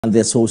And the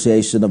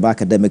Association of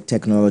Academic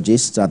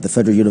Technologists at the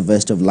Federal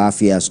University of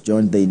Lafia has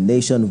joined the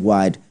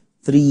nationwide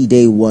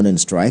three-day warning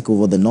strike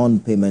over the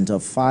non-payment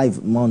of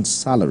 5 months'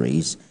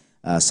 salary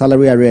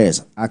arrears,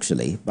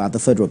 by the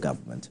federal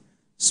government.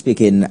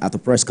 Speaking at the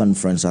press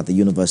conference at the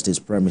university's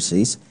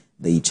premises,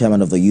 the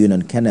chairman of the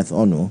union, Kenneth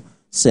Onuh,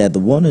 said the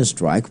warning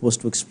strike was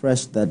to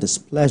express their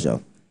displeasure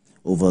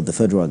over the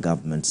federal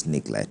government's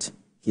neglect.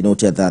 He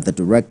noted that the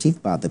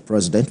directive by the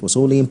president was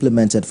only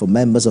implemented for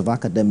members of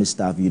Academic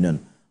Staff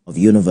Union of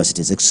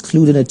universities,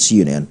 excluding its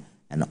union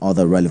and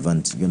other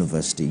relevant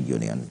university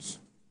unions.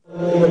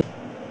 The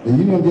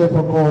union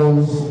therefore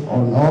calls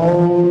on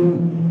all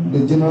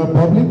the general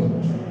public,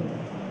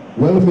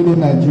 well-meaning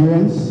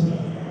Nigerians,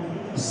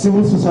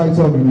 civil society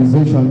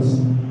organizations,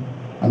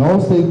 and all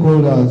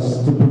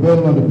stakeholders to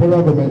prevail on the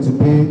federal government to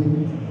pay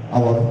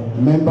our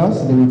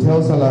members the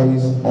retail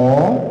salaries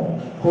or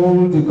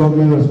hold the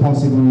government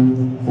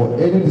responsible for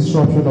any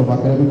disruption of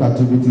academic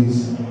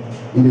activities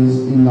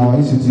in our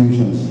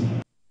institutions.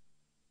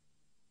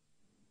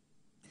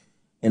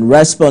 In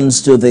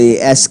response to the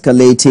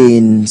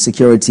escalating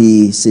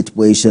security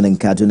situation in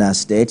Kaduna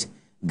State,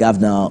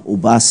 Governor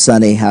Uba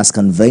Sani has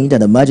convened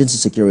an emergency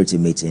security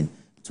meeting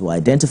to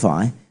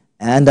identify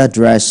and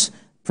address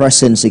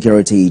pressing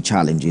security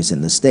challenges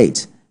in the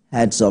state.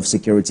 Heads of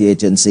security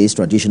agencies,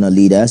 traditional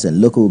leaders, and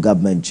local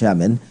government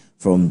chairmen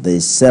from the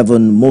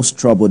 7 most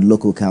troubled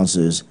local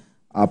councils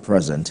are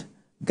present.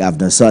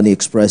 Governor Sani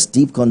expressed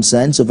deep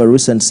concerns over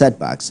recent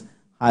setbacks,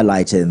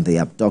 highlighting the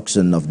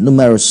abduction of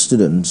numerous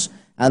students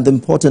and the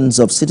importance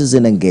of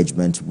citizen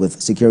engagement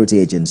with security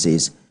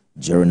agencies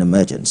during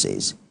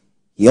emergencies.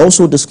 He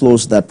also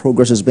disclosed that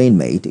progress is being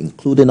made,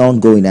 including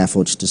ongoing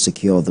efforts to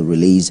secure the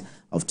release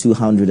of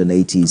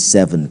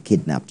 287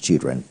 kidnapped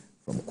children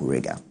from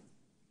Kurega.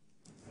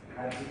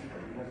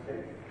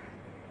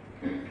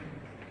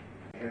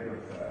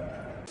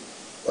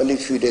 Only a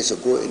few days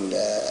ago in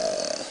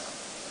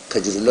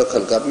Kajuru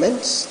local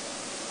governments,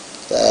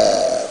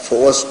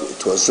 for us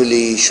it was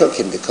really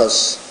shocking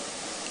because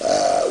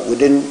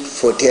within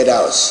 48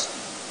 hours,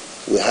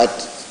 we had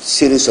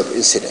series of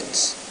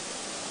incidents.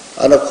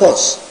 And of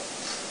course,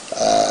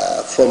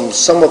 from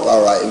some of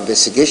our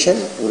investigation,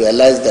 we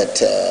realized that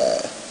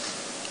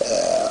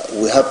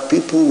we have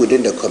people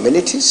within the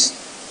communities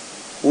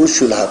who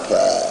should have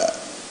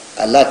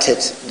alerted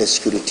the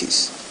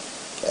securities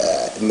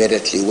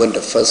immediately when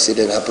the first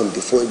incident happened,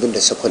 before even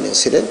the second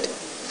incident.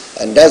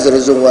 And that's the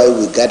reason why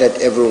we gathered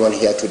everyone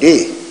here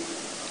today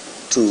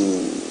to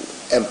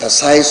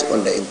emphasize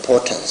on the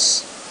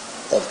importance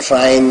of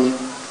trying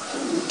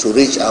to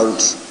reach out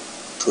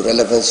to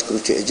relevant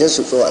security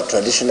agencies or our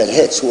traditional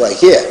heads who are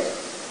here.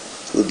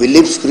 We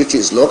believe security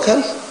is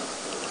local,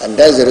 and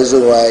that's the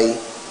reason why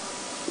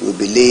we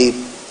believe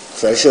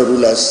traditional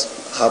rulers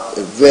have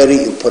a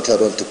very important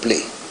role to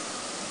play.